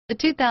The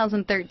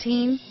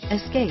 2013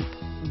 Escape.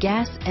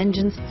 Gas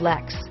engines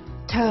flex,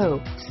 tow,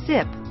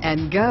 sip,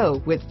 and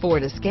go with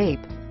Ford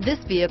Escape. This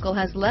vehicle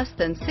has less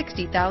than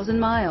 60,000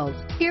 miles.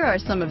 Here are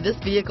some of this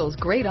vehicle's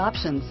great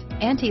options: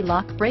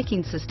 anti-lock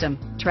braking system,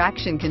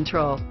 traction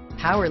control,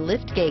 power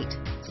liftgate,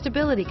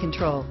 stability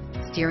control,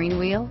 steering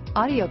wheel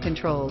audio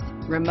controls,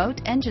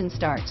 remote engine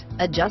start,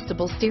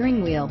 adjustable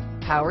steering wheel,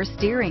 power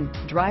steering,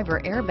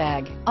 driver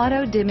airbag,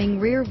 auto dimming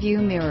rear view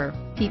mirror,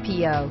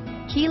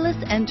 PPO, keyless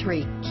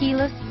entry,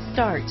 keyless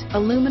start,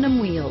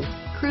 aluminum wheels,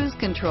 cruise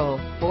control,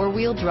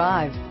 four-wheel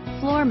drive,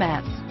 floor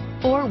mats,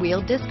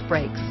 four-wheel disc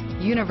brakes,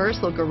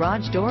 universal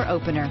garage door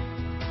opener,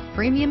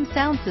 premium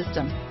sound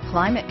system,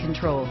 climate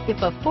control. If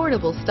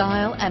affordable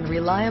style and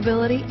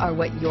reliability are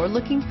what you're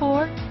looking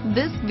for,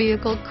 this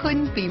vehicle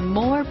couldn't be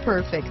more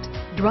perfect.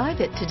 Drive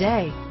it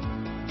today.